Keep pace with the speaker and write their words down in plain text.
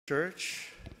Church.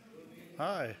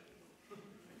 Hi.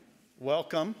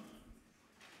 Welcome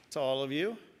to all of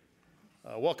you.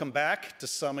 Welcome back to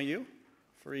some of you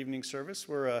for evening service.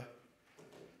 We're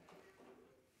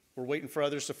waiting for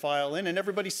others to file in, and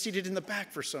everybody's seated in the back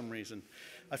for some reason.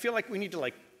 I feel like we need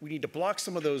to block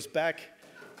some of those back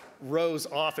rows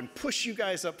off and push you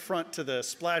guys up front to the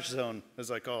splash zone, as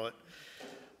I call it.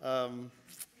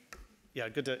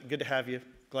 Good to have you.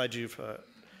 Glad you've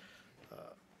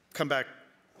come back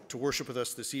to worship with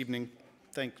us this evening.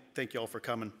 Thank you all for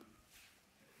coming.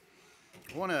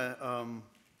 I want to,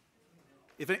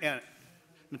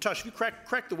 Natasha, if you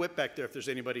crack the whip back there, if there's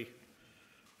anybody,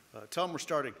 tell them we're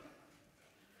starting.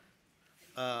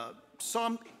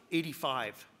 Psalm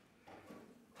 85,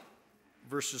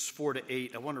 verses 4 to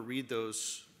 8. I want to read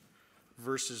those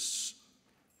verses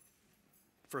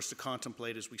for us to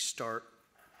contemplate as we start.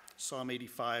 Psalm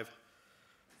 85,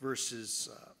 verses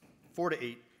 4 to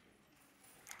 8.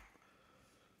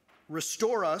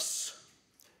 Restore us,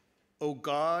 O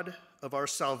God of our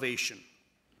salvation,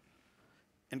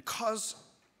 and cause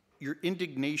your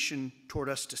indignation toward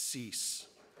us to cease.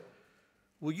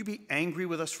 Will you be angry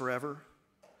with us forever?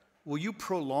 Will you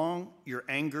prolong your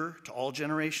anger to all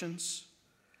generations?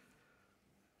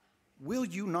 Will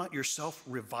you not yourself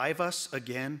revive us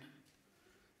again,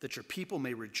 that your people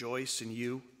may rejoice in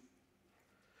you?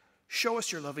 Show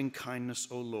us your loving kindness,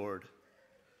 O Lord,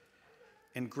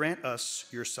 and grant us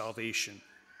your salvation.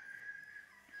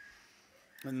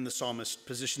 And then the psalmist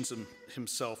positions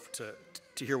himself to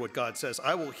hear what God says.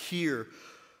 I will hear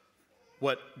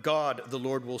what God the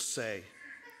Lord will say,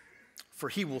 for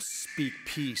he will speak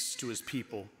peace to his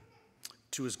people,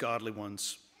 to his godly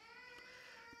ones.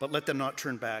 But let them not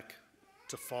turn back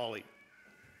to folly.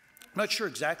 I'm not sure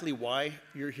exactly why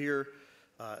you're here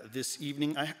this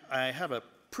evening. I have a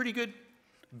pretty good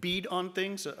bead on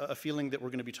things, a feeling that we're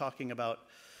going to be talking about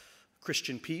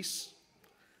Christian peace.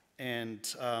 And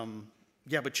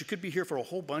but you could be here for a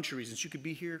whole bunch of reasons. You could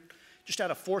be here just out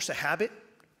of force of habit,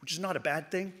 which is not a bad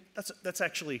thing. That's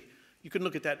actually, you can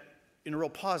look at that in a real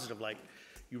positive light.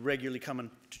 You regularly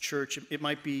coming to church. It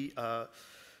might be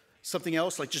something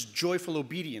else, like just joyful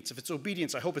obedience. If it's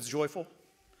obedience, I hope it's joyful.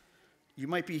 You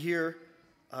might be here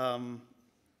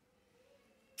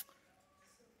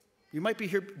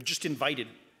just invited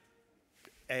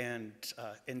and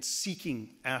seeking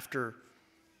after,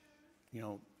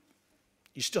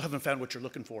 you still haven't found what you're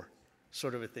looking for,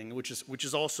 sort of a thing, which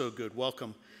is also good.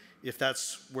 Welcome if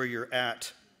that's where you're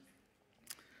at.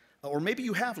 Or maybe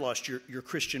you have lost your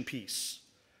Christian peace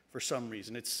for some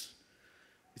reason. It's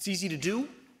easy to do.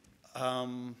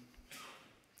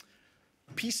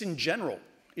 Peace in general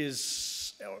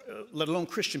is, let alone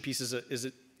Christian peace, is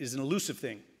an elusive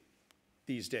thing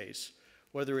these days.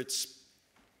 Whether it's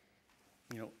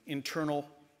internal,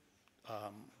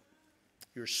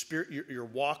 your spirit, your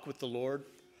walk with the Lord,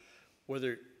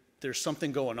 whether there's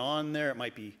something going on there, it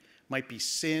might be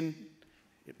sin,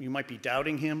 you might be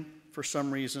doubting him for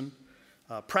some reason.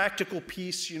 Practical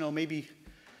peace, maybe,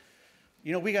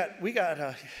 we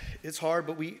got. It's hard,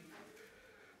 but we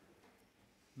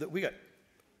got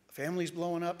families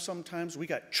blowing up sometimes. We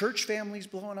got church families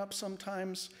blowing up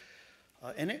sometimes,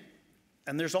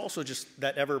 and there's also just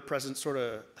that ever-present sort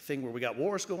of thing where we got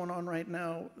wars going on right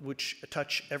now, which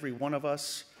touch every one of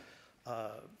us.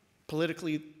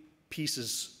 Politically, peace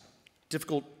is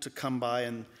difficult to come by,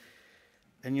 and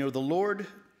the Lord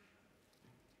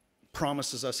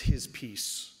promises us his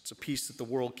peace. It's a peace that the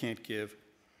world can't give.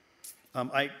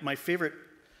 My favorite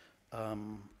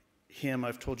hymn,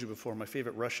 I've told you before, my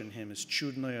favorite Russian hymn is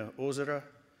Chudnoye ozero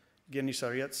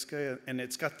Genisaretsskaya, and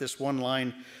it's got this one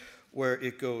line where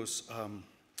it goes,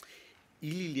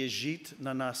 «Или лежит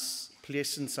на нас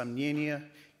плесень сомнения,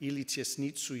 или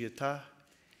теснит суета,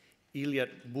 или от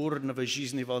бурного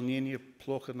жизни волнения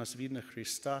плохо нас видно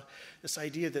Христа». This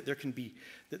idea that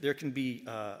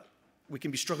we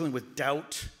can be struggling with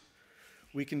doubt,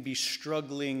 we can be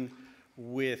struggling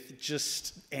with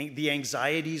just the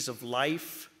anxieties of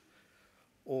life,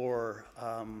 or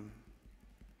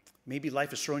maybe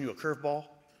life is throwing you a curveball,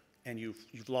 and you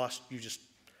just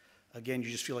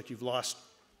feel like you've lost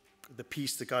the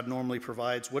peace that God normally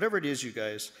provides. Whatever it is, you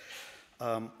guys,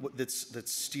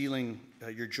 that's stealing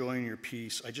your joy and your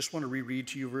peace, I just want to reread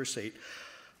to you verse 8.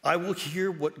 I will hear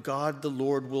what God the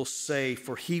Lord will say,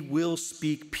 for he will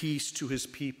speak peace to his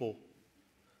people,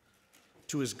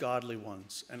 to his godly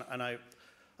ones. And I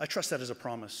trust that as a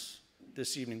promise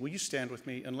this evening. Will you stand with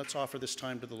me, and let's offer this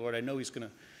time to the Lord. I know he's going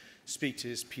to speak to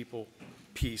his people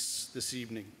peace this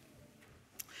evening.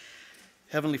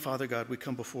 Heavenly Father God, we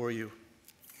come before you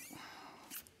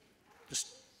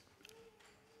just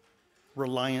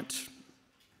reliant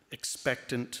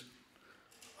expectant,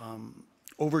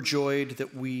 overjoyed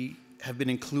that we have been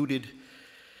included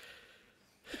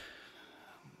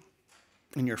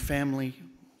in your family.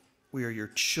 We are your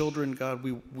children, God.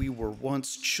 We were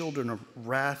once children of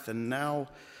wrath, and now,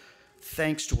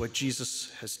 thanks to what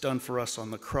Jesus has done for us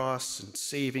on the cross and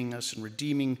saving us and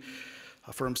redeeming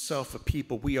for himself a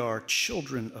people, we are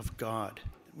children of God.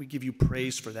 We give you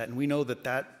praise for that, and we know that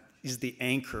that is the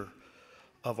anchor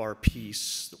of our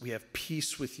peace, that we have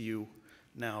peace with you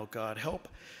now, God. Help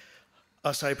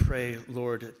us, I pray,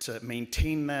 Lord, to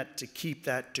maintain that, to keep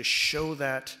that, to show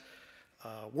that.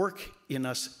 Work in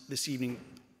us this evening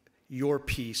your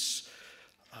peace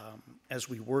as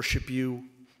we worship you,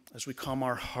 as we calm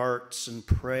our hearts in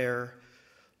prayer,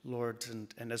 Lord,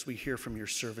 and as we hear from your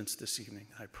servants this evening,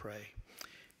 I pray.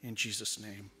 In Jesus'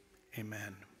 name,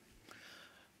 amen.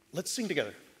 Let's sing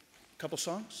together. A couple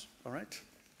songs, all right?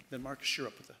 Then Marcus, you're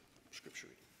up with the scripture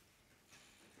reading.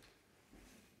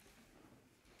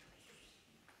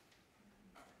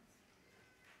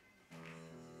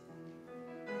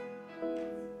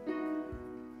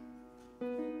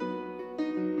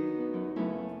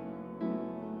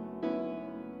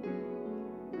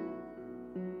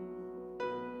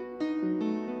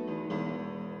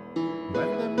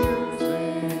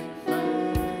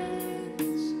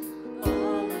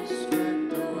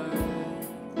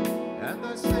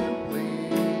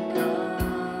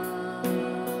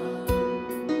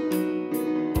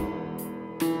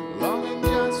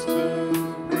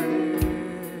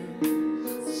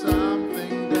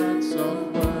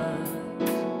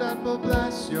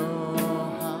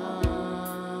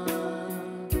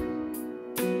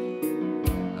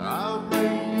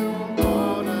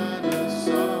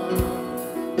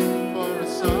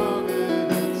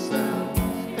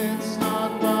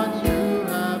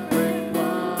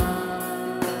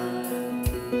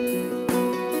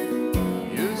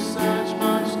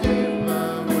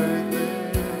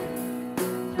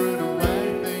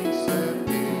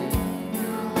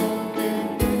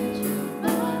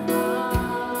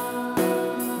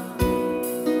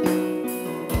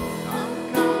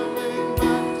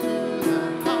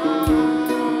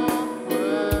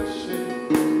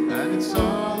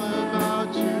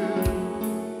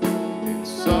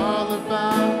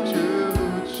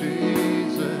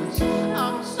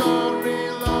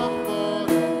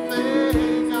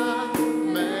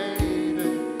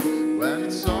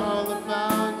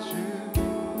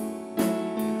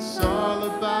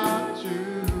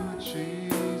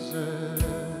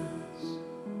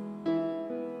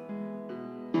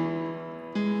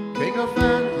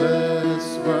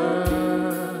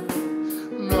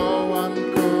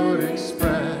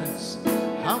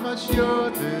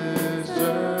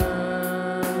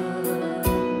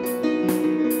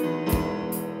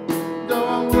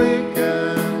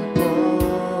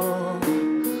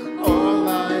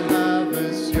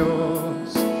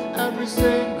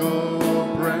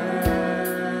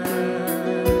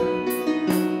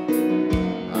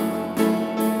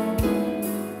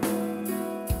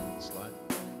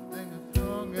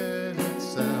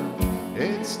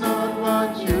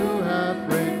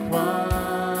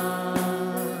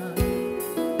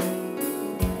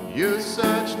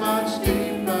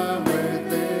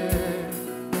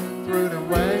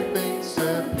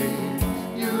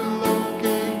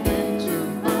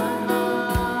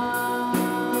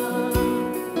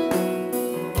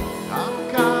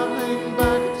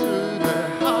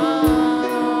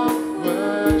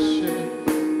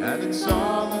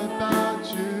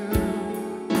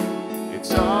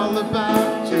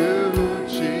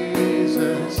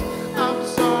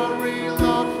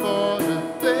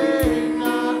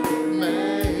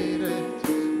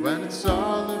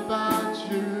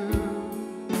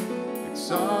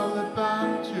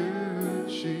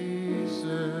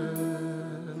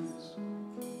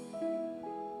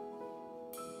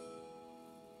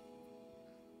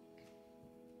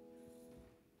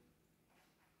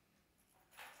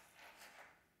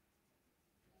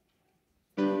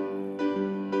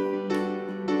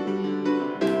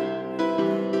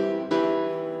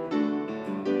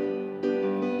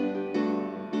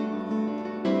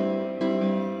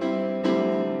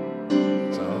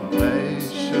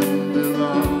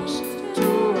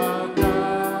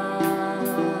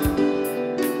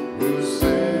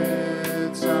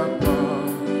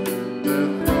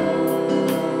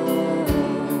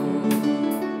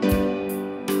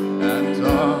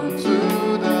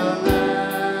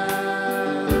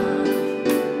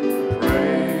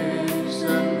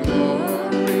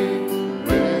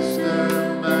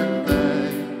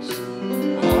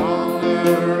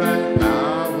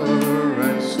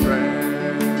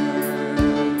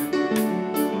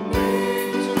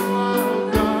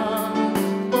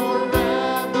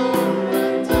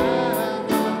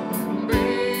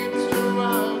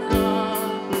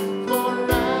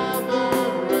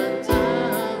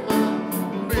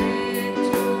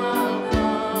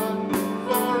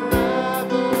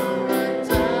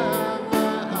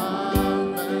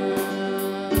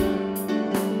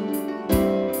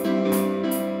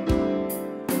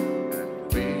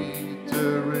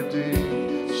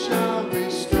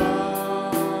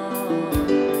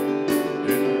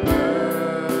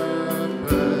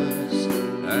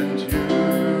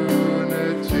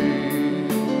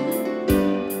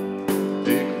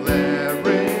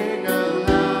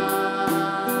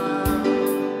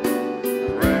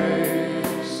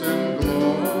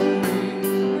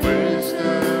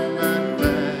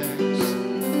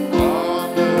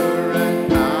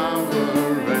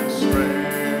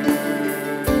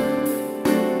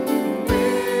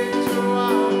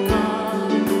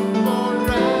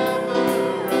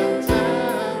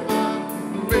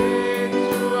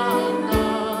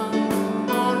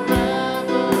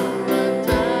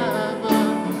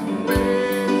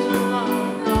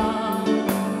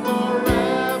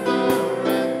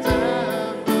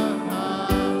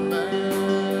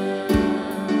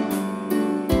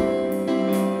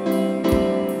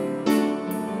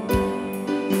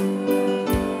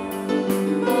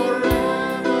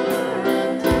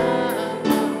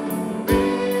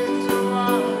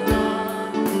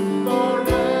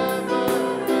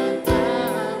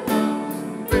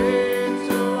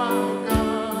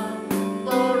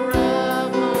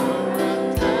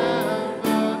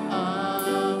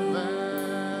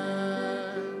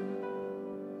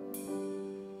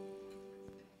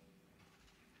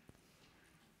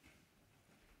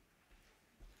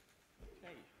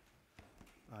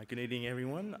 Good evening,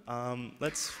 everyone.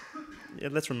 Let's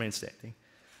remain standing.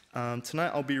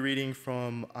 Tonight I'll be reading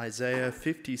from Isaiah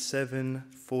 57,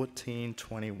 14,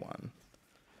 21.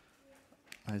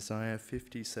 Isaiah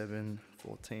 57,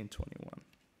 14, 21.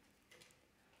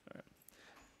 Right.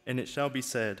 And it shall be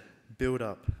said, build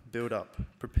up,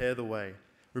 prepare the way,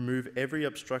 remove every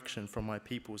obstruction from my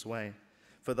people's way.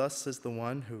 For thus says the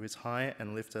one who is high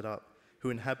and lifted up, who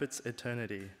inhabits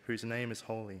eternity, whose name is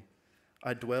holy.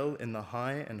 I dwell in the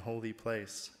high and holy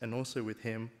place, and also with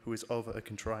him who is of a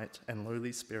contrite and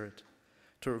lowly spirit,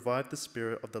 to revive the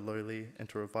spirit of the lowly and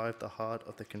to revive the heart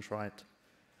of the contrite.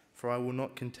 For I will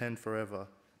not contend forever,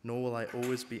 nor will I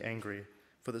always be angry,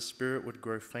 for the spirit would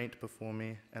grow faint before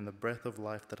me, and the breath of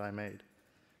life that I made.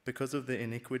 Because of the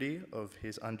iniquity of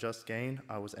his unjust gain,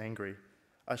 I was angry.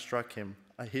 I struck him,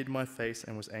 I hid my face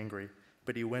and was angry,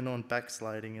 but he went on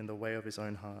backsliding in the way of his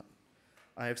own heart.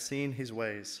 I have seen his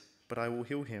ways, but I will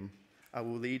heal him. I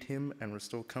will lead him and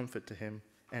restore comfort to him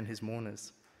and his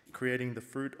mourners, creating the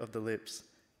fruit of the lips.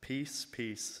 Peace,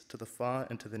 peace, to the far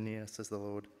and to the near, says the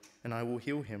Lord, and I will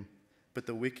heal him. But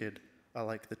the wicked are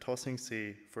like the tossing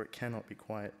sea, for it cannot be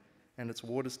quiet, and its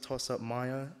waters toss up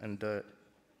mire and dirt.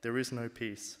 There is no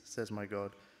peace, says my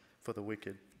God, for the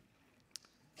wicked.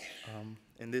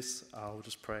 In this, I'll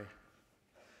just pray.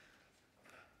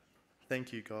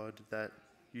 Thank you, God, that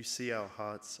you see our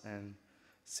hearts and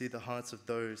see the hearts of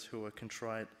those who are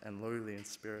contrite and lowly in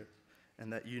spirit,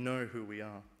 and that you know who we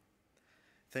are.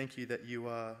 Thank you that you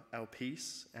are our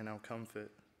peace and our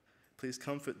comfort. Please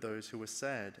comfort those who are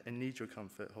sad and need your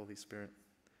comfort, Holy Spirit.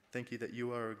 Thank you that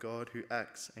you are a God who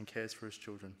acts and cares for his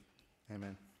children.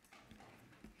 Amen.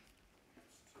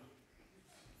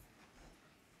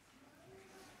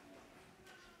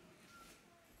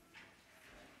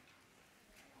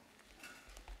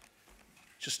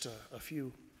 Just a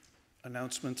few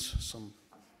announcements, some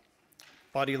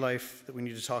body life that we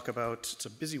need to talk about. It's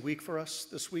a busy week for us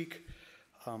this week.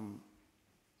 I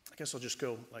guess I'll just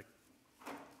go like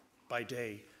by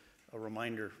day, a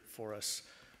reminder for us.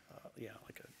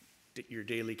 Your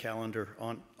daily calendar.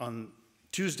 On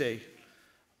Tuesday,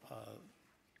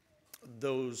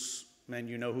 those men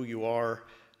you know who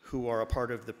are a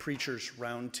part of the Preachers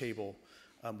Roundtable.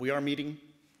 We are meeting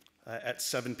at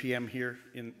 7 p.m. here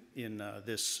in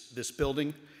this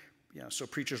building. So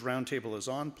Preachers Roundtable is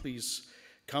on. Please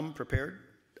come prepared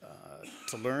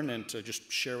to learn and to just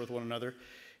share with one another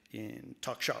in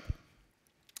Talk Shop.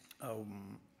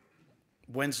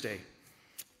 Wednesday,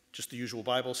 just the usual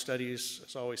Bible studies.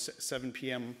 It's always 7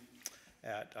 p.m.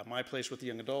 at my place with the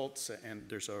young adults, and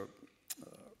there's a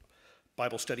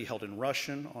Bible study held in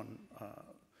Russian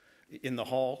in the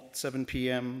hall, 7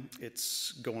 p.m.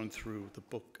 It's going through the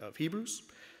book of Hebrews,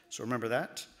 so remember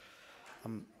that.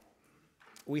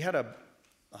 We had a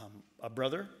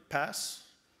brother pass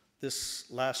this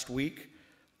last week.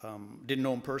 Didn't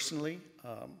know him personally.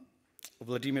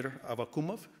 Vladimir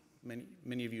Avakumov,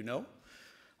 many of you know.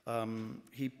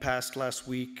 He passed last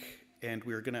week, and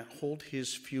we are going to hold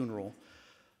his funeral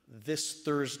this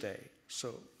Thursday.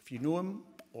 So if you knew him,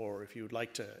 or if you would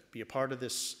like to be a part of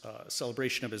this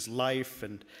celebration of his life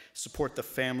and support the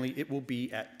family, it will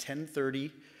be at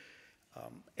 10:30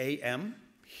 a.m.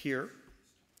 here,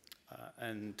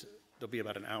 and there'll be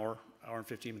about an hour and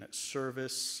 15-minute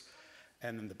service,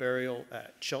 and then the burial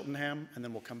at Cheltenham, and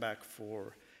then we'll come back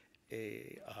for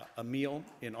a meal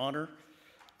in honor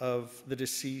of the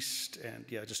deceased, and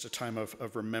just a time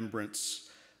of remembrance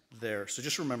there. So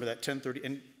just remember that 10:30,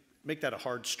 and make that a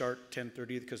hard start,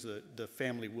 10:30, because the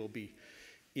family will be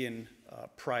in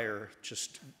prior,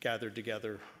 just gathered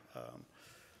together,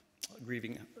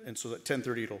 grieving, and so at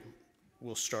 10:30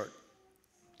 we'll start.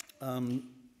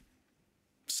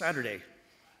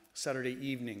 Saturday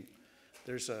evening,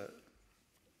 there's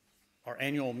our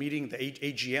annual meeting, the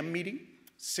AGM meeting,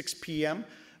 6 p.m.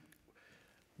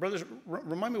 Brothers,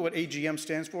 remind me what AGM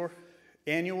stands for?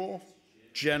 Annual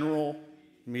General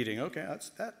Meeting. Okay,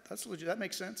 that's legit. That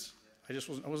makes sense. I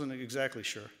wasn't exactly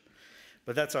sure,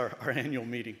 but that's our annual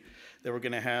meeting that we're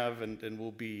going to have, and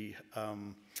we'll be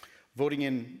voting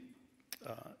in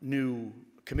new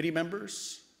committee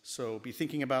members. So be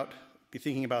thinking about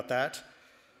that.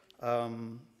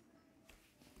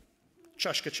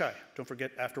 Chashka Chai. Don't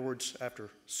forget afterwards, after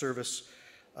service,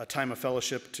 a time of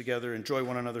fellowship together. Enjoy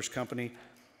one another's company.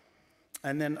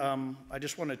 And then I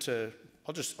just wanted to.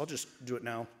 I'll just do it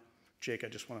now, Jake. I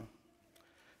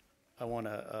want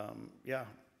to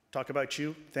talk about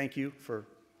you. Thank you for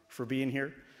being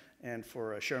here and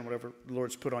for sharing whatever the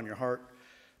Lord's put on your heart.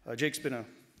 Jake's been a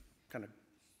kind of.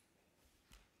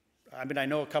 I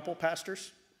know a couple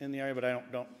pastors in the area, but I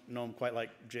don't know him quite like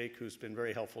Jake, who's been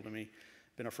very helpful to me,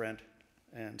 been a friend,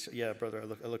 And yeah, brother,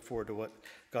 I look forward to what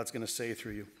God's going to say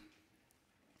through you.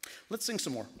 Let's sing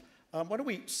some more. Why don't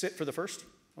we sit for the first?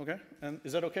 Okay? And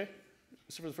is that okay?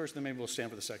 Sit for the first, then maybe we'll stand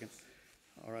for the second.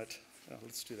 All right.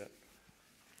 Let's do that.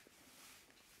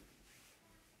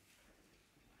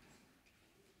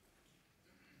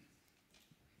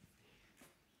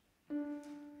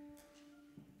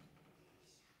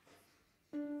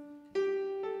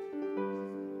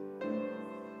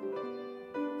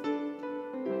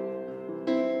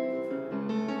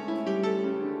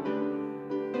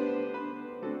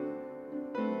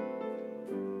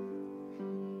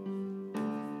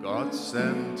 God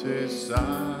sent his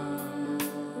son,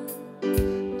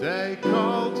 they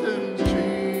called him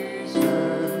Jesus.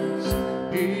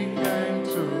 He came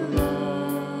to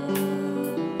love,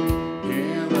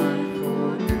 heal and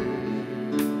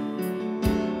forgive.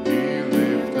 He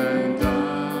lived and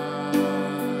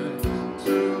died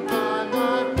to buy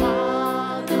my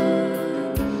pardon,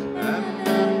 an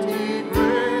empty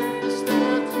grave is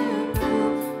there to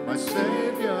prove my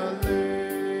Savior lives.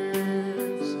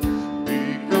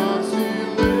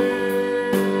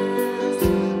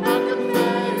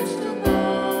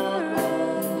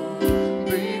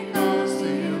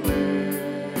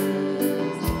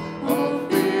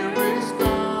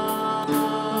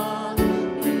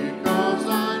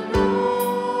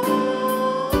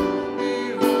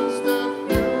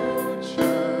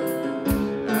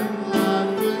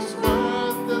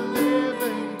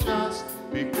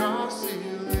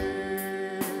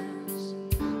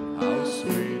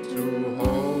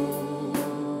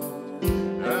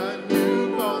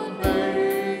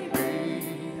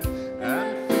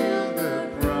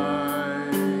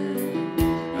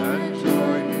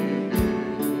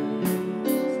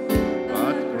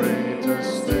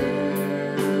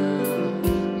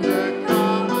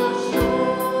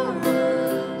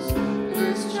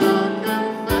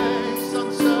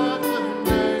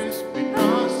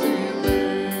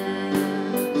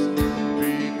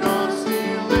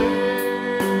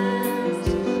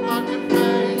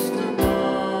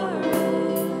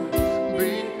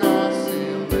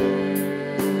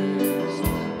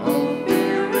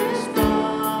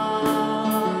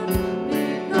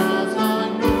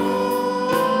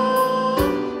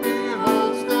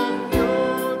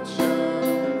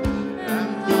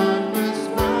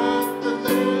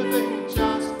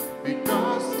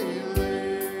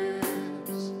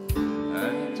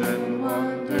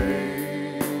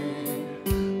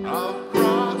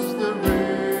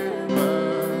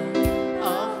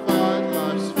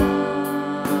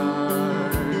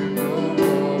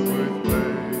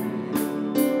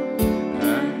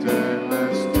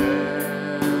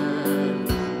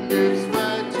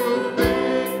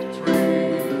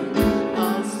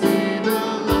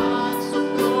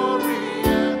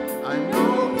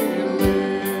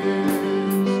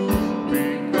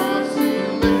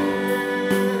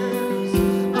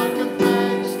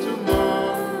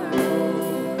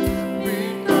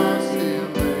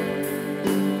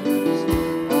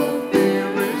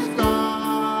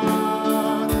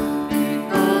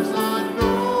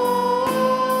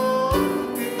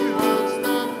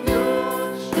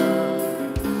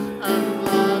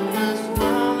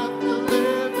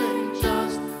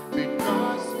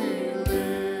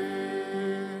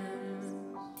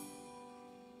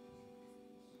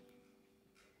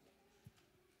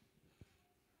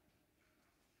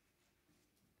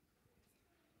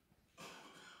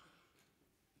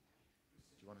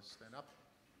 Want to stand up?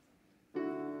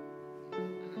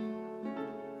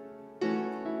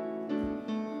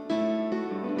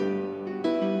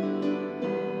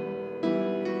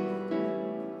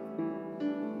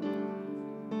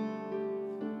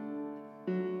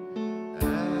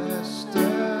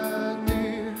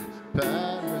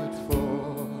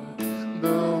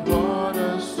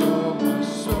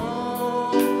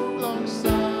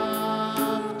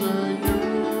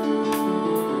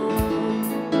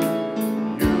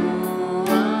 You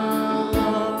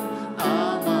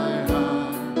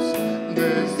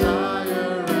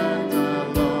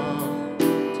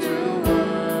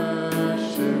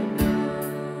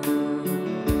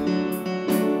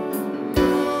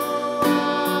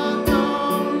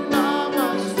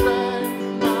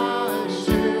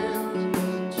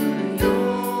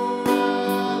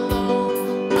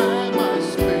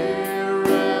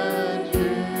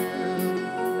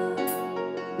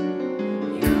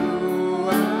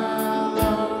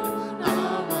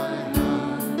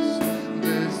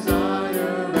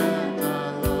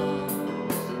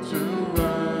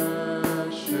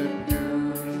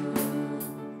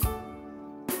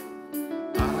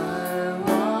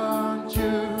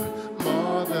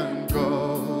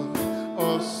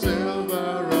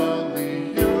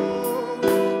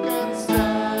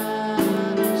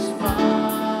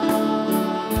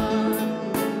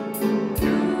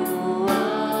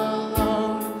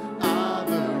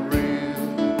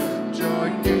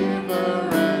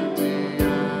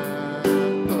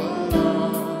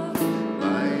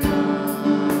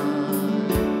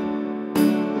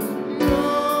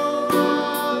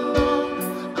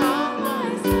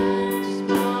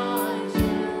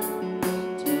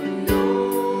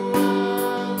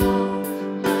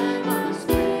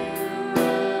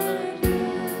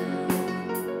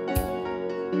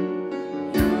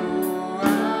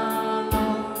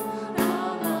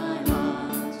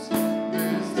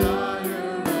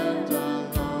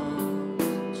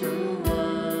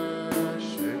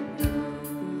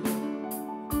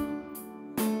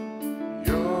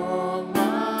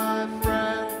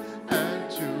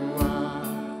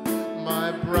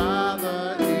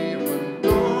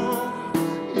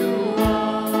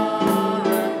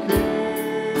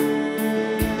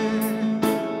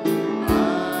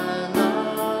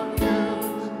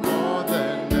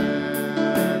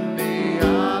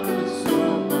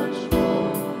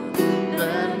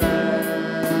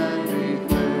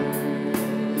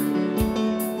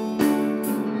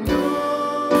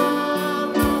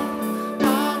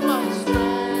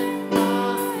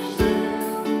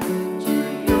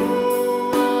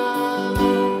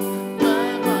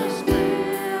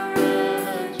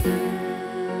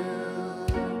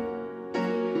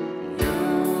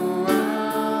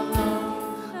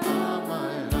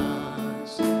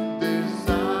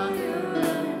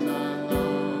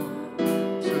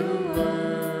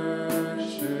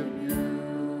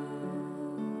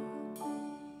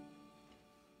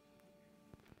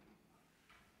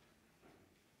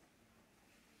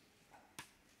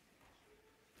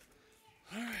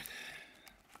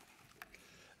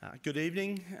Good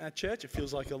evening, church. It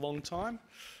feels like a long time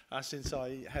since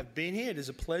I have been here. It is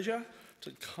a pleasure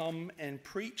to come and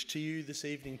preach to you this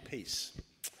evening peace.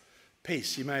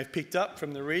 Peace. You may have picked up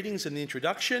from the readings and the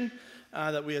introduction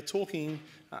that we are talking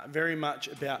very much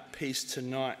about peace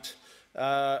tonight.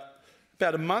 About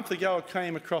a month ago, I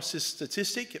came across this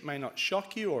statistic. It may not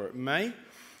shock you, or it may.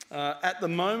 At the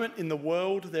moment in the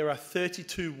world, there are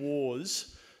 32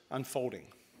 wars unfolding.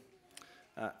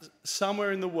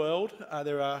 Somewhere in the world,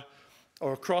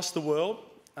 or across the world,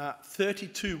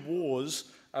 32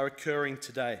 wars are occurring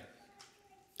today.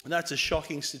 And that's a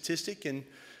shocking statistic, and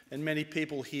many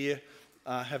people here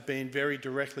have been very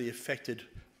directly affected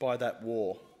by that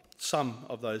war, some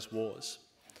of those wars.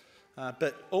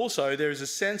 But also there is a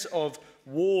sense of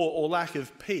war or lack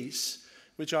of peace,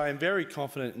 which I am very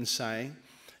confident in saying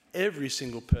every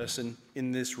single person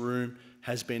in this room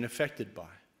has been affected by.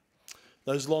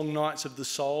 Those long nights of the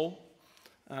soul,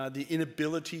 the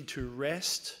inability to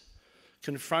rest,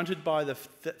 confronted by the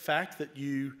fact that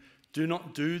you do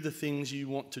not do the things you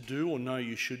want to do or know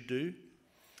you should do,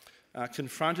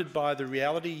 confronted by the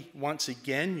reality once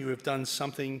again you have done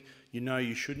something you know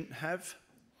you shouldn't have,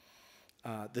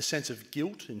 the sense of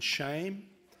guilt and shame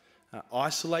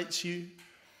isolates you,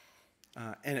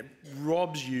 and it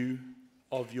robs you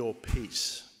of your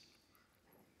peace.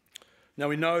 Now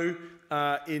we know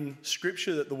in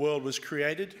Scripture that the world was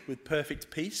created with perfect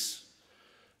peace.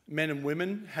 Men and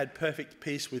women had perfect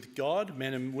peace with God.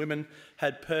 Men and women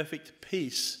had perfect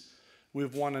peace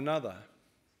with one another.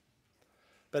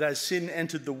 But as sin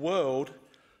entered the world,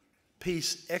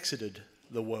 peace exited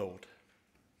the world.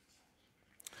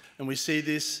 And we see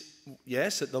this,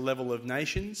 yes, at the level of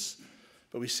nations,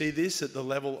 but we see this at the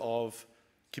level of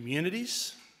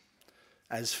communities,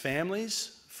 as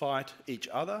families fight each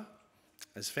other,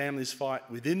 as families fight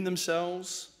within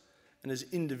themselves, and as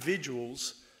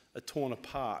individuals are torn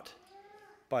apart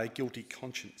by a guilty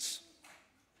conscience.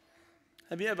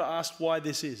 Have you ever asked why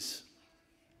this is?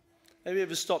 Have you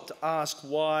ever stopped to ask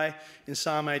why in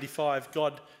Psalm 85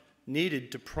 God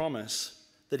needed to promise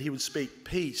that he would speak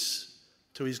peace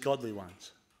to his godly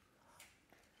ones?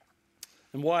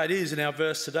 And why it is in our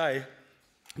verse today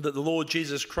that the Lord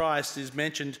Jesus Christ is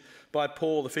mentioned by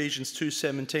Paul, Ephesians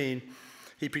 2:17.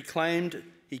 He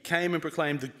came and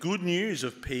proclaimed the good news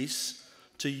of peace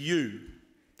to you,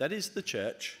 that is the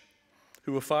church,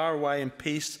 who were far away, and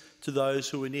peace to those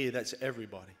who were near, that's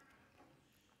everybody.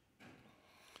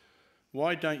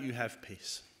 Why don't you have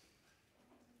peace?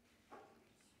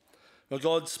 Well,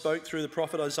 God spoke through the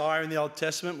prophet Isaiah in the Old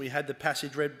Testament. We had the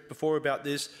passage read before about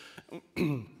this.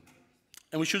 And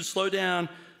we should slow down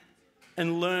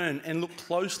and learn and look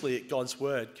closely at God's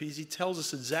word, because he tells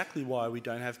us exactly why we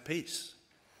don't have peace.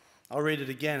 I'll read it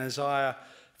again, Isaiah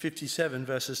 57,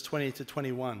 verses 20 to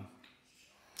 21.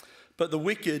 But the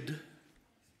wicked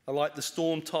are like the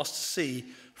storm-tossed sea,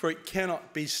 for it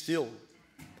cannot be still.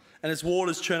 And its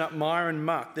waters churn up mire and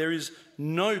muck. There is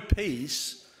no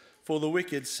peace for the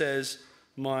wicked, says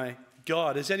my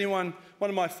God. One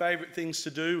of my favourite things to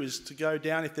do is to go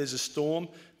down if there's a storm.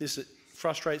 This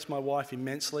frustrates my wife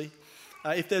immensely.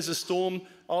 If there's a storm,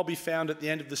 I'll be found at the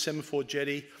end of the Semaphore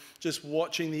jetty, just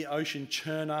watching the ocean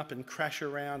churn up and crash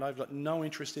around. I've got no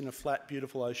interest in a flat,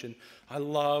 beautiful ocean. I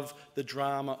love the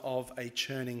drama of a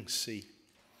churning sea.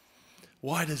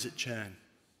 Why does it churn?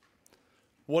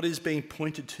 What is being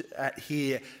pointed at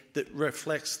here that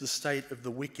reflects the state of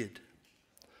the wicked?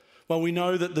 Well, we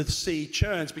know that the sea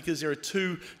churns because there are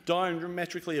two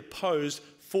diametrically opposed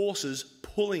forces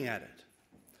pulling at it.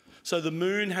 So the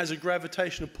moon has a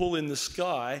gravitational pull in the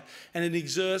sky, and it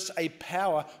exerts a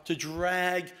power to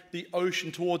drag the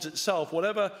ocean towards itself.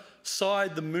 Whatever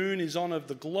side the moon is on of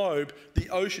the globe, the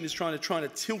ocean is trying to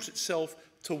tilt itself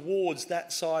towards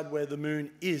that side where the moon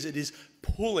is. It is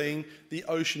pulling the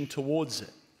ocean towards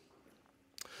it.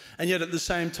 And yet at the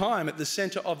same time, at the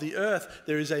centre of the earth,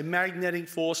 there is a magnetic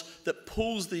force that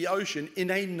pulls the ocean in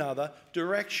another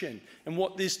direction. And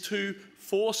what these two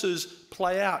forces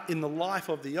play out in the life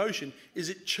of the ocean is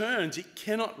it churns, it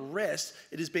cannot rest,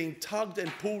 it is being tugged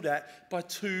and pulled at by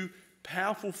two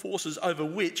powerful forces over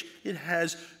which it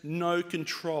has no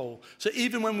control. So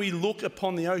even when we look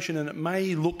upon the ocean and it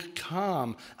may look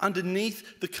calm,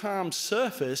 underneath the calm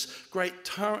surface, great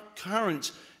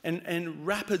currents and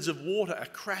rapids of water are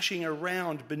crashing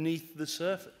around beneath the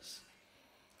surface.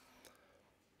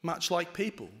 Much like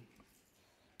people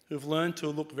who've learned to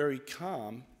look very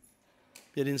calm,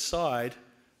 yet inside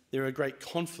there are great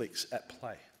conflicts at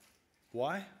play.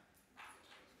 Why?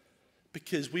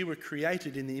 Because we were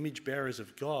created in the image bearers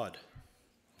of God,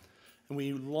 and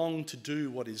we long to do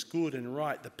what is good and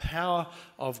right. The power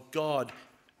of God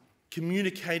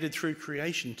communicated through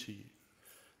creation to you,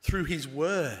 through his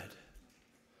word,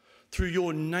 through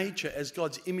your nature as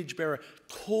God's image bearer,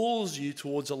 calls you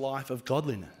towards a life of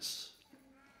godliness.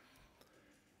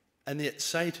 And yet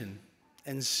Satan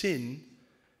and sin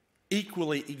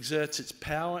equally exerts its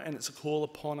power and its call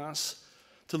upon us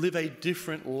to live a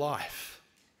different life,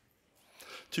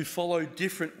 to follow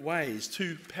different ways,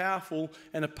 two powerful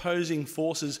and opposing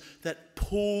forces that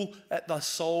pull at the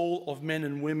soul of men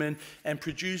and women and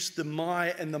produce the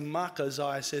mire and the muck,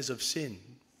 Isaiah says, of sin.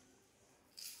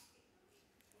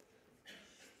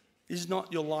 Is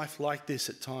not your life like this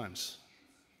at times?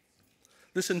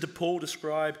 Listen to Paul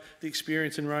describe the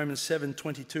experience in Romans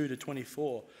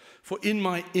 7:22-24. For in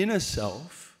my inner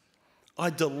self, I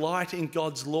delight in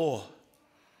God's law.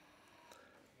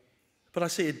 But I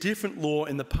see a different law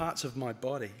in the parts of my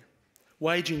body,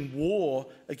 waging war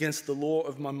against the law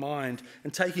of my mind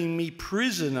and taking me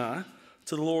prisoner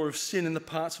to the law of sin in the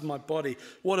parts of my body.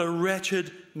 What a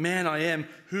wretched man I am.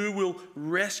 Who will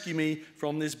rescue me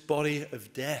from this body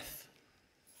of death?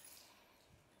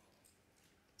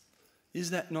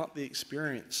 Is that not the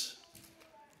experience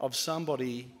of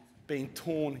somebody being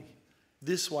torn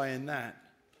this way and that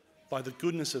by the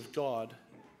goodness of God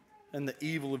and the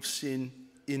evil of sin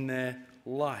in their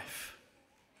life?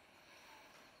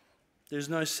 There's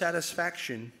no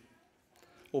satisfaction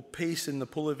or peace in the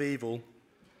pull of evil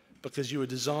because you are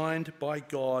designed by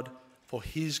God for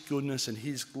his goodness and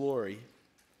his glory,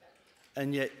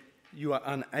 and yet you are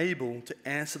unable to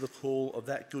answer the call of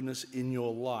that goodness in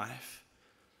your life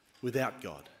without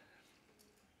God.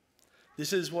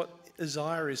 This is what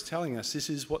Isaiah is telling us. This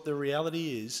is what the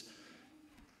reality is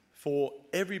for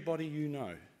everybody you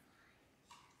know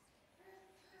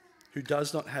who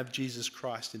does not have Jesus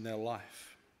Christ in their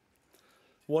life.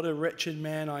 What a wretched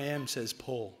man I am, says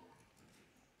Paul.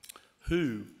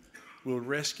 Who will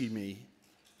rescue me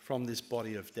from this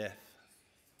body of death?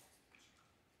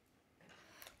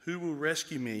 Who will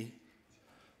rescue me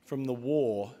from the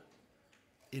war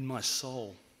in my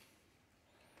soul?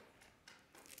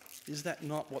 Is that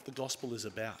not what the gospel is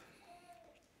about?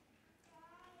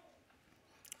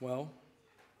 Well,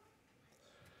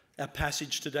 our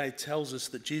passage today tells us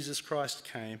that Jesus Christ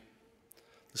came,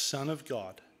 the Son of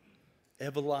God,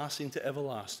 everlasting to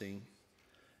everlasting,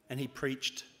 and he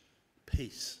preached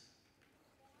peace.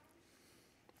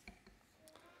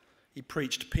 He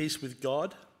preached peace with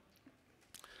God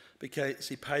because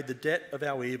he paid the debt of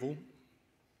our evil.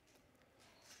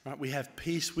 Right? We have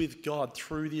peace with God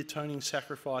through the atoning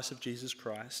sacrifice of Jesus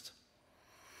Christ.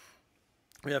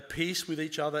 We have peace with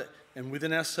each other and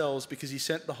within ourselves because he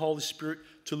sent the Holy Spirit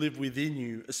to live within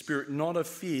you, a spirit not of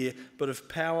fear, but of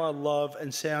power, love,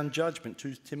 and sound judgment,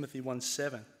 2 Timothy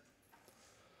 1:7.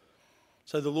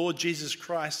 So the Lord Jesus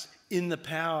Christ, in the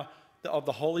power of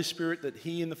the Holy Spirit that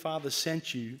he and the Father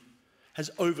sent you, has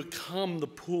overcome the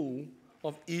pull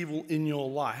of evil in your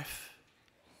life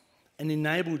and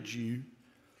enabled you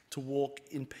to walk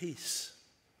in peace,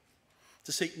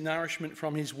 to seek nourishment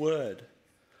from his word,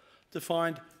 to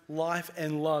find life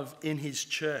and love in his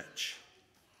church,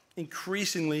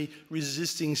 increasingly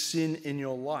resisting sin in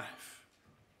your life.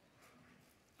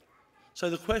 So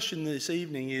the question this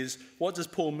evening is, what does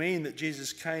Paul mean that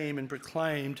Jesus came and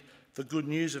proclaimed the good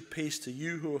news of peace to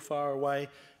you who are far away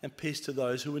and peace to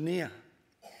those who are near?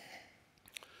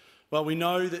 Well, we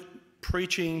know that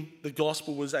preaching the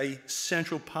gospel was a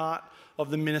central part of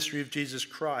the ministry of Jesus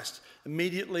Christ.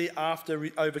 Immediately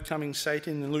after overcoming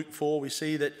Satan in Luke 4, we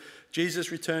see that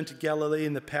Jesus returned to Galilee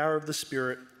in the power of the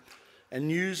Spirit, and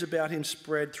news about him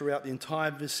spread throughout the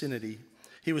entire vicinity.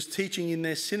 He was teaching in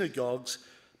their synagogues,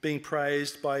 being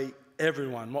praised by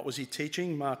everyone. What was he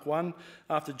teaching? Mark 1,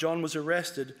 after John was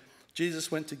arrested,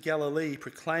 Jesus went to Galilee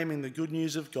proclaiming the good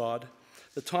news of God.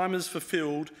 The time is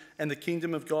fulfilled and the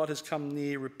kingdom of God has come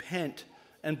near. Repent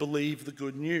and believe the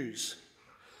good news.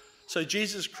 So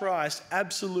Jesus Christ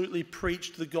absolutely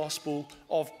preached the gospel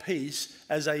of peace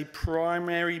as a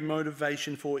primary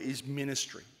motivation for his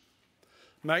ministry.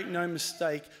 Make no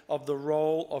mistake of the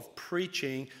role of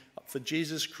preaching for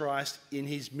Jesus Christ in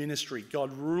his ministry.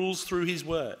 God rules through his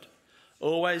word,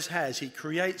 always has. He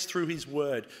creates through his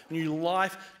word. New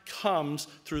life comes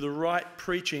through the right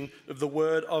preaching of the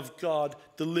word of God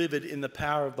delivered in the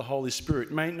power of the Holy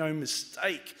Spirit. Make no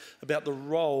mistake about the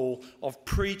role of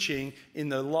preaching in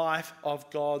the life of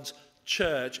God's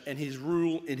church and his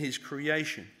rule in his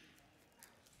creation.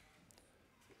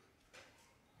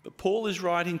 But Paul is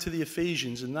writing to the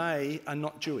Ephesians, and they are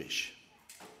not Jewish.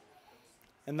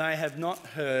 And they have not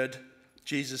heard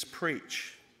Jesus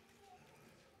preach.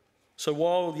 So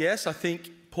while, yes, I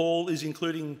think Paul is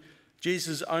including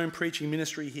Jesus' own preaching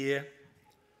ministry here,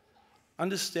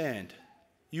 understand,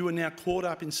 you are now caught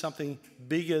up in something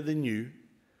bigger than you.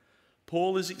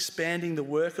 Paul is expanding the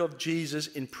work of Jesus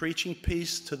in preaching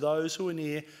peace to those who are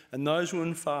near and those who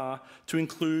are far to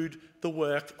include the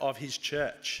work of his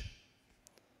church.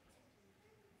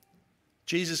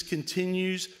 Jesus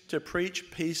continues to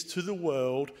preach peace to the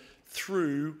world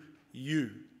through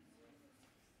you.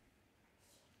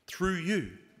 Through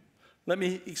you. Let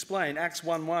me explain. Acts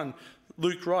 1:1.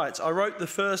 Luke writes, I wrote the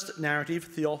first narrative,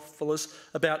 Theophilus,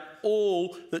 about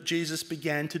all that Jesus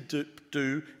began to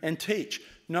do and teach.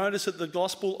 Notice that the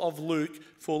Gospel of Luke,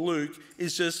 for Luke,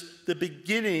 is just the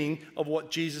beginning of what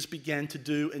Jesus began to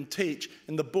do and teach.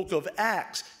 And the book of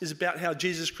Acts is about how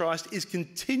Jesus Christ is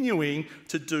continuing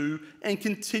to do and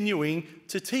continuing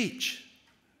to teach.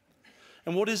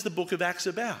 And what is the book of Acts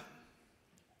about?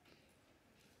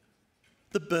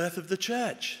 The birth of the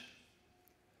church.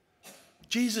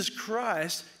 Jesus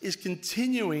Christ is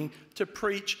continuing to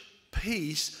preach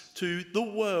peace to the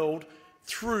world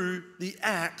through the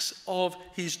acts of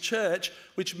his church,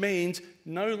 which means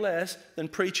no less than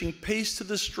preaching peace to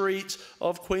the streets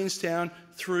of Queenstown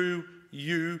through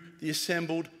you, the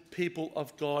assembled people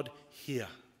of God here.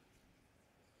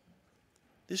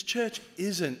 This church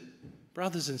isn't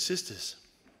brothers and sisters.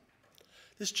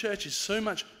 This church is so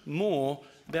much more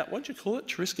about, what do you call it?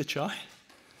 Chariska chai?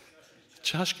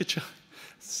 Chashka chai.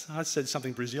 I said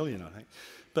something Brazilian, I think.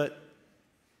 But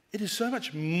it is so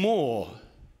much more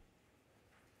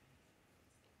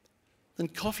than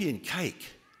coffee and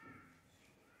cake.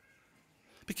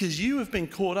 Because you have been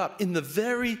caught up in the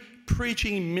very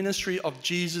preaching ministry of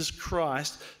Jesus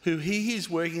Christ, who he is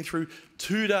working through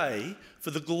today for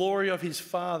the glory of his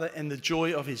Father and the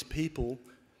joy of his people.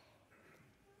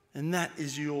 And that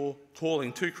is your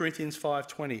calling. 2 Corinthians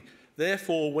 5:20.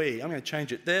 Therefore I'm going to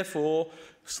change it. Therefore,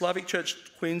 Slavic Church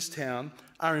Queenstown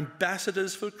are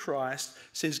ambassadors for Christ,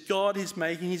 since God is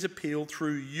making his appeal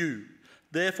through you.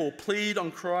 Therefore, plead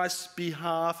on Christ's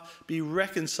behalf, be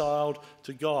reconciled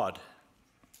to God.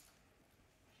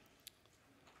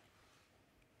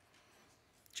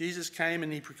 Jesus came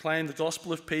and he proclaimed the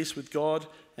gospel of peace with God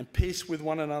and peace with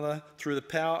one another through the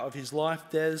power of his life,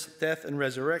 death, and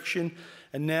resurrection.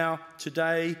 And now,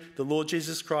 today, the Lord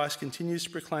Jesus Christ continues to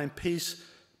proclaim peace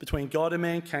between God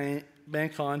and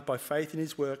mankind by faith in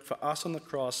his work for us on the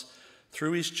cross,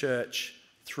 through his church,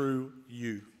 through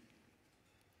you.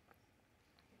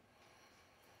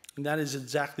 And that is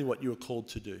exactly what you are called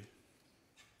to do.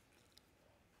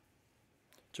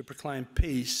 To proclaim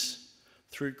peace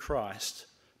through Christ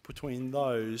between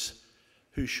those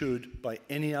who should, by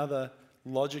any other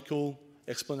logical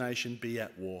explanation, be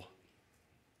at war.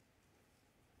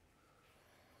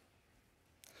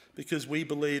 Because we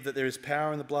believe that there is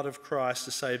power in the blood of Christ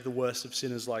to save the worst of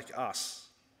sinners like us.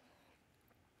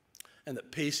 And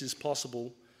that peace is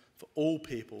possible for all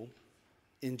people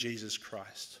in Jesus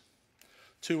Christ.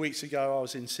 2 weeks ago, I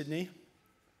was in Sydney.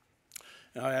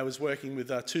 And I was working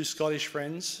with 2 Scottish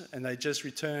friends, and they just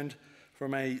returned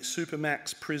from a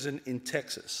Supermax prison in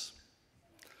Texas,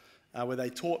 where they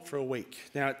taught for a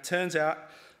week. Now, it turns out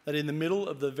that in the middle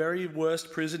of the very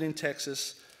worst prison in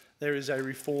Texas, there is a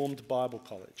Reformed Bible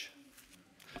college.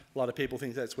 A lot of people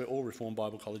think that's where all Reformed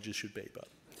Bible colleges should be,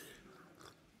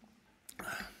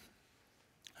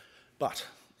 but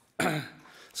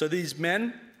so these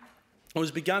men, it was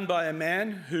begun by a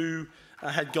man who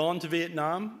had gone to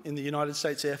Vietnam in the United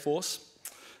States Air Force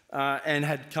and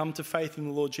had come to faith in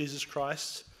the Lord Jesus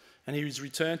Christ. And he was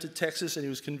returned to Texas, and he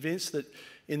was convinced that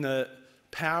in the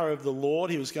power of the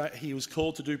Lord, he was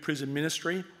called to do prison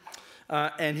ministry.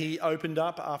 And he opened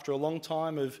up, after a long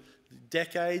time of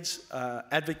decades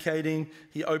advocating,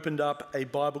 he opened up a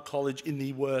Bible college in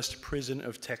the worst prison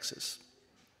of Texas.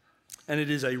 And it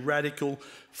is a radical,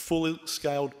 fully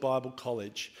scaled Bible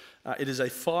college. It is a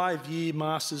 5-year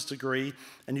master's degree,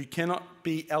 and you cannot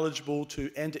be eligible to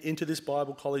enter into this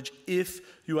Bible college if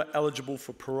you are eligible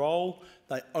for parole.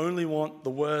 They only want the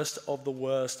worst of the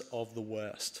worst of the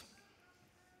worst.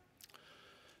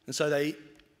 And so they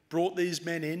brought these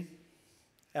men in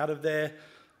out of their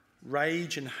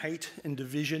rage and hate and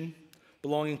division,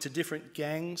 belonging to different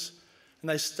gangs, and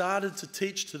they started to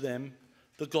teach to them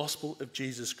the gospel of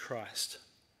Jesus Christ.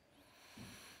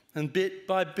 And bit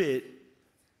by bit,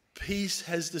 peace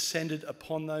has descended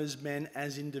upon those men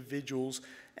as individuals,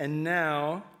 and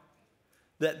now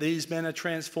that these men are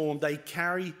transformed, they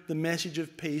carry the message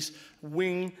of peace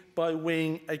wing by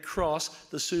wing across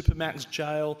the Supermax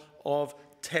jail of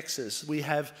Texas. We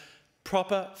have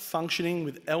proper functioning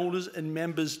with elders and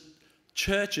members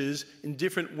churches in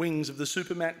different wings of the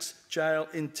Supermax jail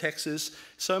in Texas,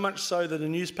 so much so that a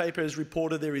newspaper has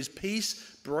reported there is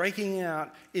peace breaking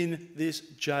out in this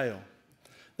jail.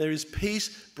 There is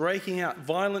peace breaking out.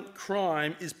 Violent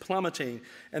crime is plummeting.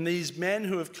 And these men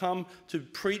who have come to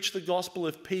preach the gospel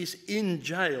of peace in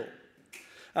jail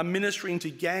are ministering to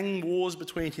gang wars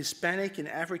between Hispanic and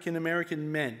African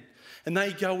American men. And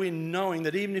they go in knowing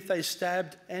that even if they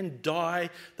stabbed and die,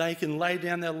 they can lay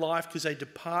down their life because they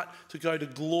depart to go to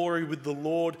glory with the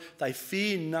Lord. They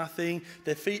fear nothing.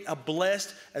 Their feet are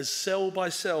blessed as cell by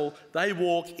cell they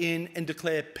walk in and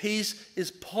declare peace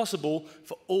is possible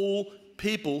for all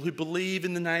people who believe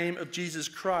in the name of Jesus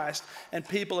Christ. And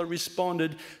people are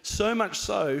responded, so much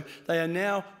so they are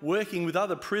now working with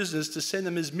other prisoners to send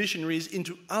them as missionaries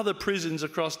into other prisons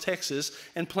across Texas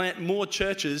and plant more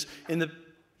churches in the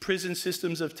prison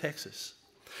systems of Texas.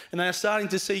 And they are starting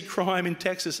to see crime in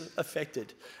Texas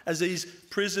affected as these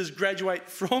prisoners graduate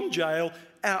from jail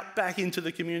out back into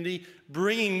the community,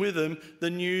 bringing with them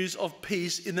the news of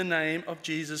peace in the name of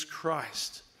Jesus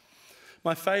Christ.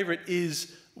 My favourite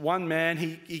is one man,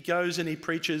 he goes and he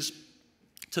preaches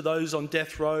to those on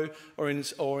death row or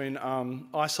in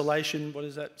isolation,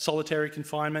 solitary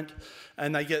confinement,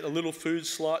 and they get a little food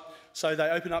slot. So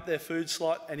they open up their food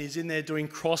slot and he's in there doing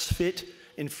CrossFit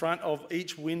in front of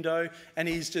each window, and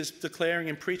he's just declaring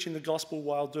and preaching the gospel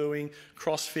while doing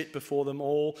CrossFit before them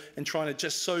all, and trying to,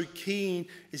 just so keen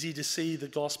is he to see the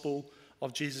gospel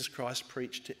of Jesus Christ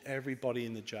preached to everybody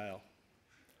in the jail.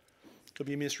 Could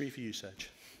be a mystery for you, Serge.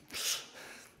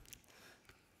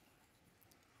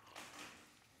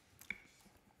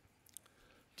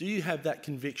 Do you have that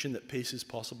conviction that peace is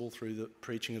possible through the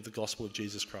preaching of the gospel of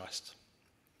Jesus Christ?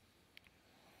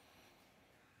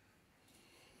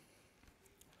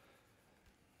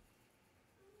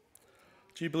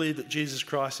 Do you believe that Jesus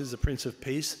Christ is the Prince of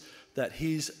Peace, that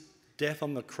his death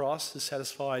on the cross has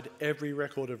satisfied every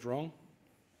record of wrong?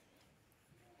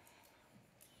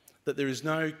 That there is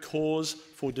no cause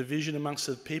for division amongst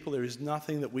the people, there is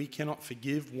nothing that we cannot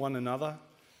forgive one another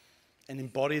and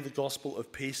embody the gospel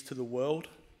of peace to the world?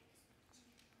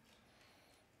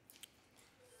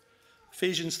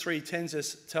 Ephesians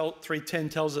 3:10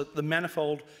 tells us the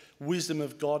manifold wisdom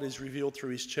of God is revealed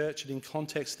through his church, and in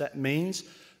context that means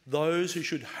those who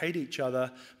should hate each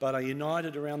other but are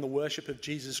united around the worship of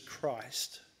Jesus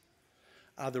Christ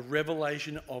are the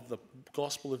revelation of the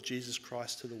gospel of Jesus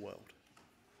Christ to the world.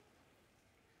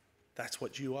 That's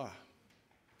what you are.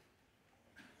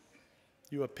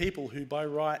 You are people who by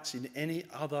rights in any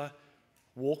other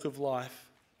walk of life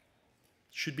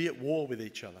should be at war with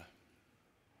each other.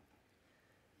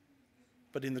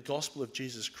 But in the gospel of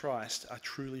Jesus Christ are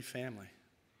truly family.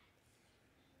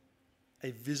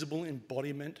 A visible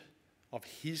embodiment of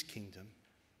his kingdom,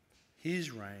 his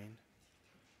reign,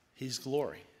 his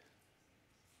glory.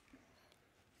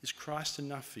 Is Christ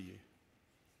enough for you?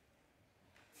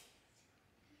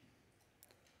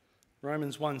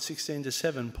 Romans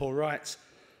 1:16-7, Paul writes,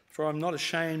 "For I'm not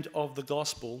ashamed of the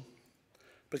gospel,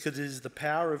 because it is the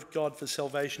power of God for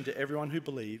salvation to everyone who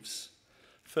believes,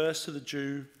 first to the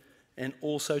Jew and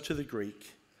also to the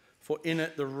Greek. For in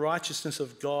it the righteousness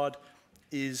of God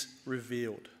is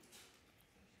revealed."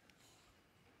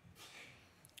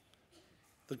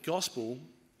 The gospel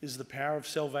is the power of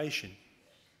salvation.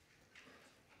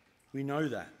 We know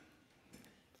that.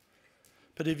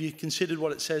 But have you considered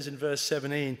what it says in verse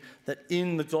 17, that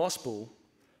in the gospel,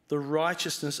 the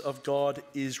righteousness of God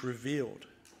is revealed?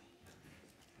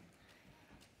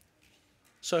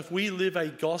 So if we live a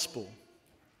gospel,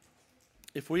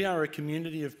 if we are a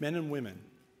community of men and women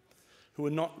who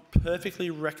are not perfectly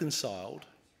reconciled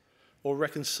or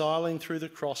reconciling through the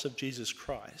cross of Jesus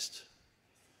Christ,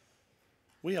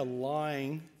 we are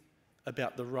lying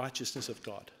about the righteousness of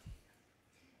God.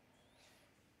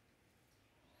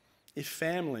 If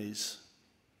families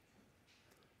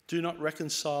do not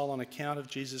reconcile on account of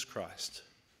Jesus Christ,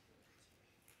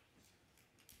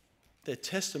 their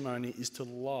testimony is to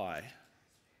lie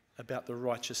about the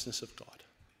righteousness of God.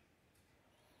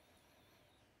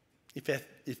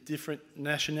 If different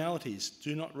nationalities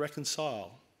do not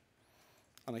reconcile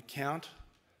on account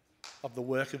of the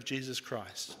work of Jesus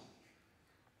Christ,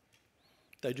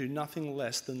 they do nothing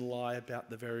less than lie about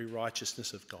the very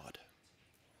righteousness of God.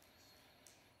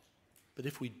 But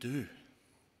if we do,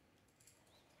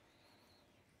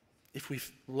 if we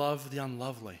love the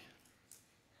unlovely,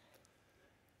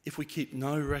 if we keep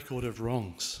no record of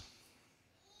wrongs,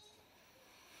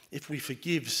 if we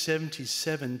forgive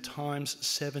 77 times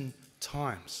 7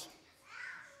 times,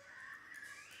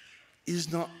 is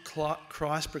not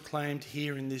Christ proclaimed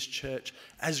here in this church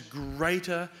as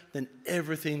greater than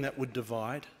everything that would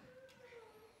divide?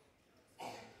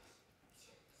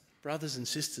 Brothers and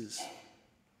sisters,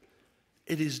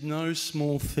 it is no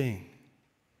small thing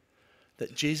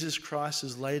that Jesus Christ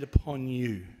has laid upon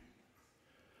you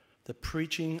the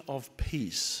preaching of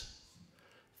peace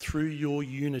through your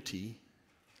unity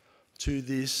to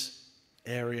this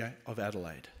area of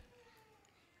Adelaide.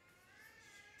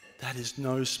 That is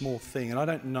no small thing. And I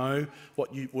don't know what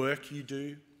work you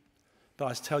do, but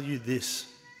I tell you this,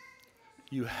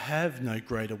 you have no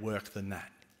greater work than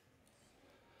that.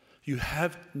 You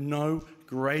have no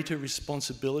greater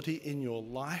responsibility in your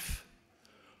life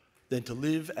than to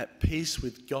live at peace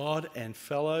with God and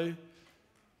fellow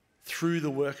through the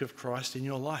work of Christ in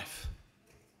your life.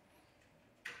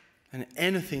 And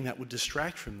anything that would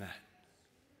distract from that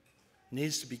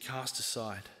needs to be cast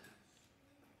aside.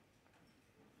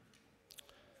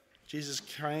 Jesus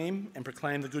came and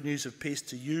proclaimed the good news of peace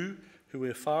to you who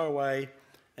are far away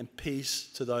and peace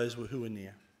to those who are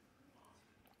near.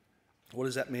 What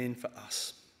does that mean for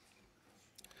us?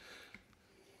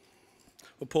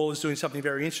 Well, Paul is doing something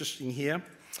very interesting here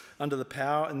under the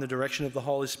power and the direction of the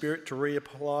Holy Spirit to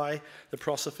reapply the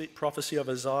prophecy of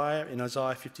Isaiah in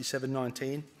Isaiah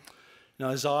 57:19. In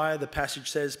Isaiah, the passage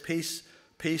says,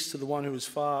 peace to the one who is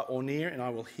far or near, and I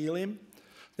will heal him.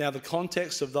 Now, the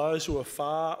context of those who are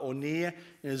far or near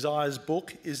in Isaiah's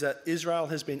book is that Israel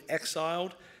has been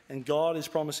exiled and God is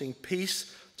promising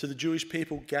peace to the Jewish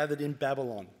people gathered in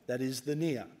Babylon, that is the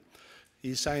near.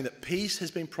 He's saying that peace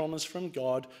has been promised from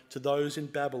God to those in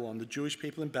Babylon, the Jewish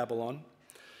people in Babylon,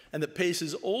 and that peace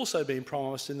has also been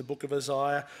promised in the book of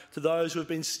Isaiah to those who have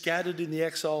been scattered in the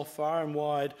exile far and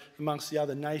wide amongst the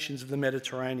other nations of the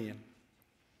Mediterranean.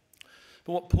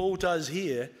 But what Paul does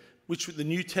here, which the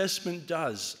New Testament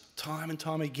does time and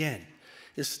time again,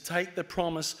 is to take the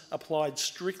promise applied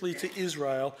strictly to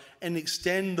Israel and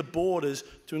extend the borders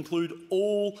to include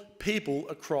all people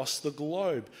across the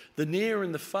globe. The near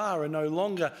and the far are no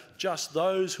longer just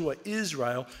those who are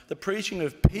Israel. The preaching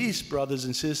of peace, brothers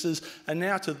and sisters, are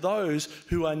now to those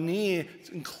who are near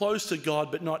and close to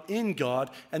God but not in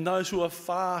God, and those who are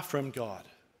far from God.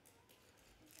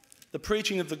 The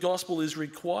preaching of the gospel is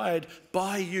required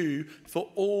by you for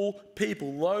all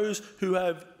people, those who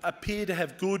appear to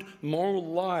have good moral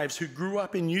lives, who grew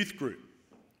up in youth group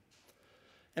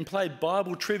and played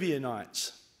Bible trivia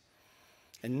nights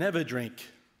and never drink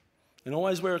and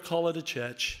always wear a collar to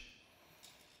church,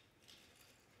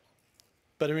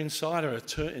 but are inside are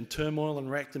in turmoil and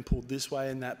wrecked and pulled this way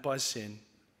and that by sin.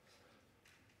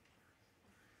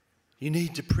 You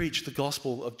need to preach the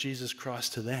gospel of Jesus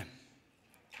Christ to them,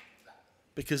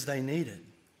 because they need it.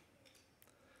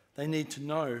 They need to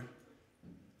know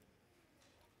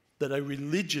that a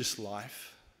religious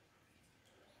life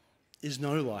is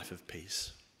no life of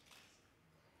peace.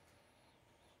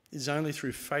 It is only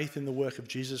through faith in the work of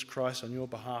Jesus Christ on your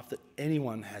behalf that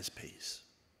anyone has peace.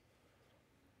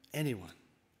 Anyone.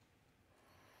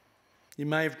 You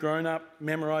may have grown up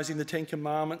memorizing the Ten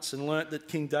Commandments and learnt that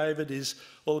King David is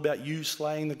all about you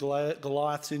slaying the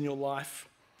Goliaths in your life,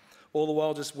 all the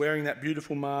while just wearing that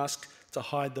beautiful mask to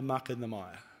hide the muck and the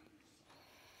mire.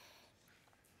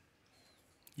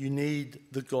 You need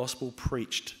the gospel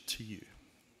preached to you.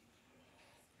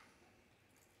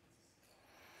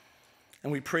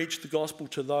 And we preach the gospel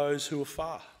to those who are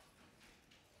far,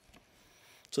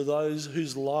 to those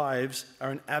whose lives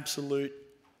are an absolute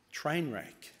train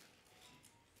wreck.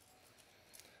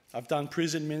 I've done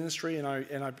prison ministry and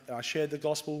I shared the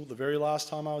gospel the very last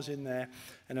time I was in there,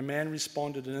 and a man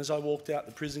responded, and as I walked out,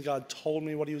 the prison guard told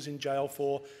me what he was in jail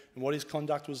for and what his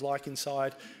conduct was like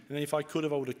inside, and if I could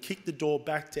have, I would have kicked the door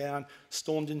back down,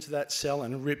 stormed into that cell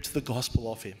and ripped the gospel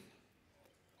off him.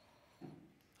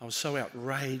 I was so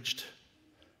outraged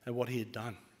at what he had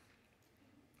done.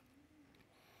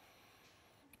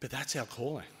 But that's our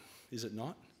calling, is it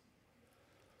not?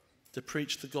 To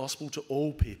preach the gospel to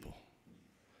all people.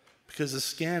 Because the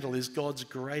scandal is God's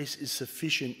grace is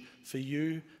sufficient for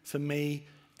you, for me,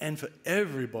 and for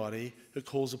everybody who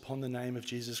calls upon the name of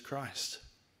Jesus Christ.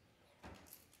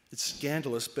 It's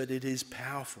scandalous, but it is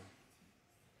powerful.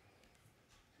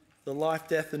 The life,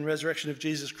 death, and resurrection of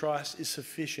Jesus Christ is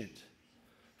sufficient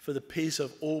for the peace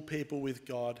of all people with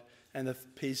God and the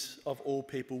peace of all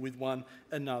people with one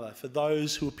another. For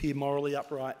those who appear morally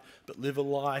upright but live a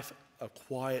life of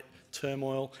quiet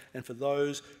turmoil, and for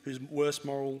those whose worst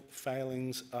moral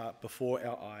failings are before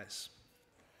our eyes.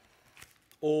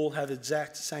 All have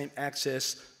exact same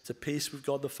access to peace with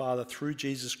God the Father through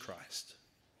Jesus Christ.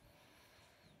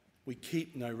 We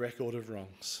keep no record of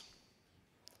wrongs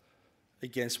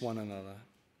against one another.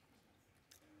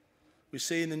 We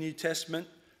see in the New Testament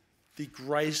the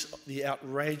grace, the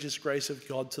outrageous grace of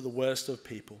God to the worst of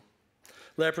people.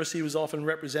 Leprosy was often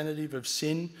representative of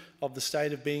sin, of the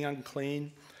state of being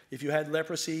unclean. If you had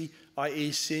leprosy,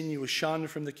 i.e. sin, you were shunned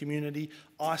from the community,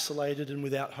 isolated and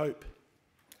without hope.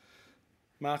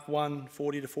 Mark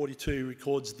 1:40-42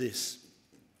 records this.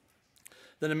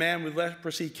 Then a man with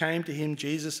leprosy came to him,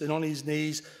 Jesus, and on his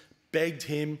knees begged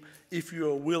him, "If you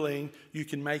are willing, you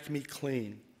can make me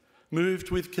clean." Moved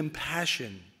with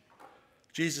compassion,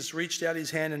 Jesus reached out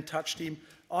his hand and touched him.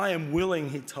 "I am willing,"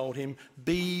 he told him,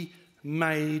 "be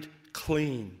made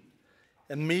clean."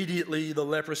 Immediately the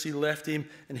leprosy left him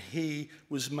and he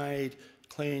was made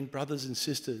clean. Brothers and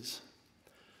sisters,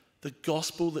 the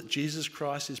gospel that Jesus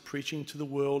Christ is preaching to the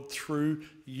world through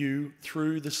you,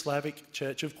 through the Slavic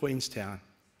Church of Queenstown,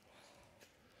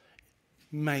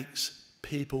 makes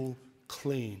people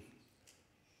clean.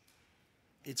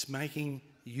 It's making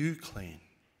you clean.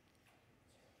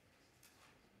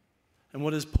 And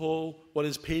what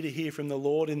does Peter hear from the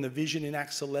Lord in the vision in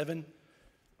Acts 11?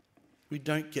 We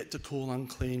don't get to call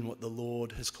unclean what the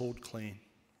Lord has called clean.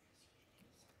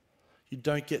 You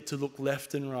don't get to look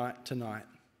left and right tonight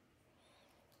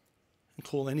and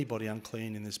call anybody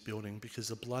unclean in this building, because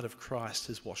the blood of Christ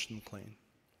has washed them clean.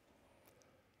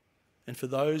 And for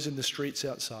those in the streets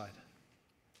outside,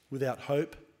 without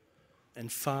hope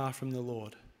and far from the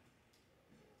Lord,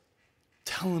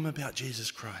 tell them about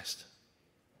Jesus Christ.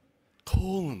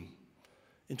 Call them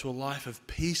into a life of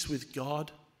peace with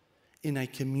God, in a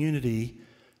community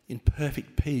in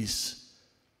perfect peace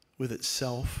with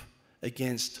itself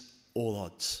against all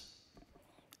odds.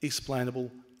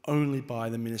 Explainable only by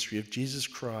the ministry of Jesus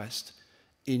Christ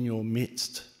in your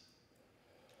midst.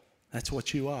 That's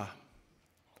what you are.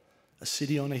 A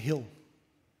city on a hill.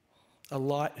 A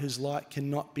light whose light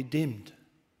cannot be dimmed.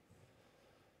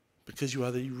 Because you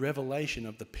are the revelation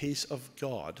of the peace of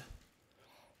God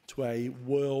to a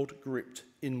world gripped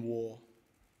in war.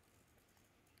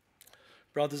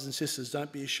 Brothers and sisters,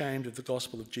 don't be ashamed of the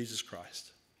gospel of Jesus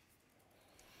Christ.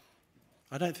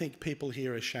 I don't think people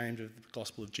here are ashamed of the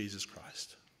gospel of Jesus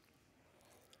Christ.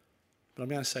 But I'm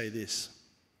going to say this.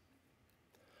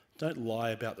 Don't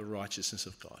lie about the righteousness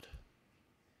of God.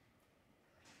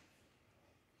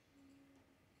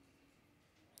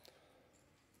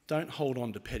 Don't hold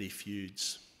on to petty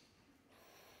feuds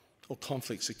or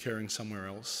conflicts occurring somewhere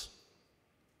else,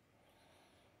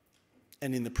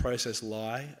 and in the process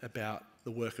lie about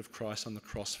the work of Christ on the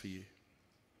cross for you.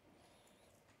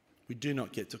 We do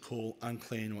not get to call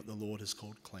unclean what the Lord has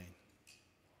called clean.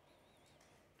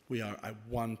 We are a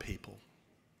one people.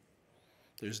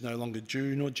 There is no longer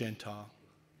Jew nor Gentile.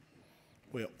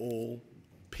 We're all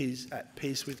at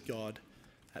peace with God,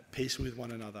 at peace with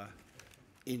one another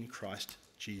in Christ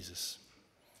Jesus,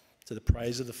 to the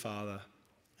praise of the Father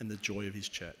and the joy of his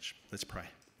church. Let's pray.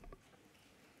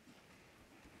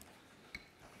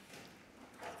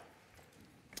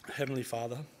 Heavenly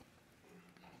Father,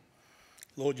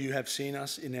 Lord, you have seen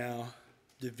us in our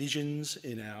divisions,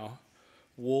 in our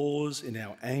wars, in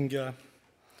our anger,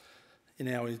 in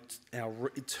our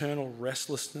eternal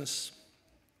restlessness.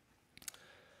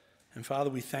 And Father,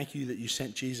 we thank you that you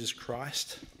sent Jesus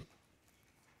Christ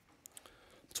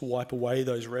to wipe away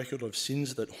those record of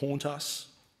sins that haunt us,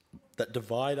 that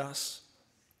divide us,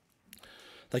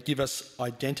 that give us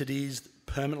identities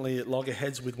permanently at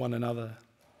loggerheads with one another.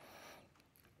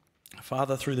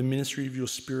 Father, through the ministry of your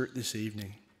Spirit this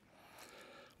evening,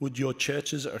 would your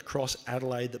churches across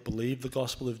Adelaide that believe the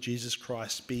gospel of Jesus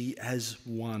Christ be as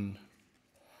one,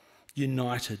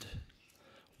 united,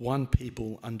 one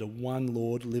people under one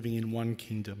Lord, living in one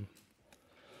kingdom,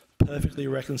 perfectly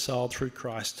reconciled through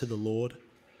Christ to the Lord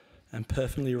and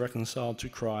perfectly reconciled to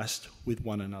Christ with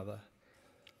one another.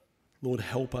 Lord,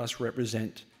 help us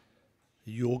represent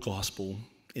your gospel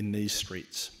in these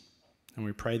streets. And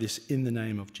we pray this in the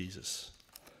name of Jesus.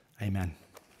 Amen.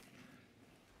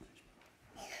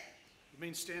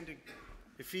 Remain standing.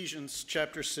 Ephesians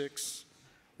chapter 6,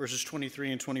 verses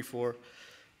 23 and 24.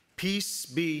 Peace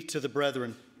be to the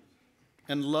brethren,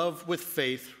 and love with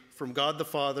faith from God the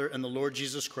Father and the Lord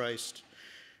Jesus Christ.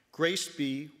 Grace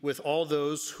be with all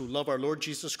those who love our Lord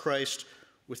Jesus Christ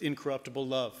with incorruptible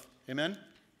love. Amen?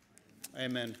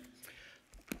 Amen.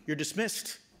 You're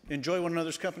dismissed. Enjoy one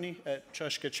another's company at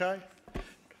Chashka Chai.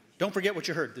 Don't forget what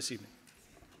you heard this evening.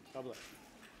 God bless.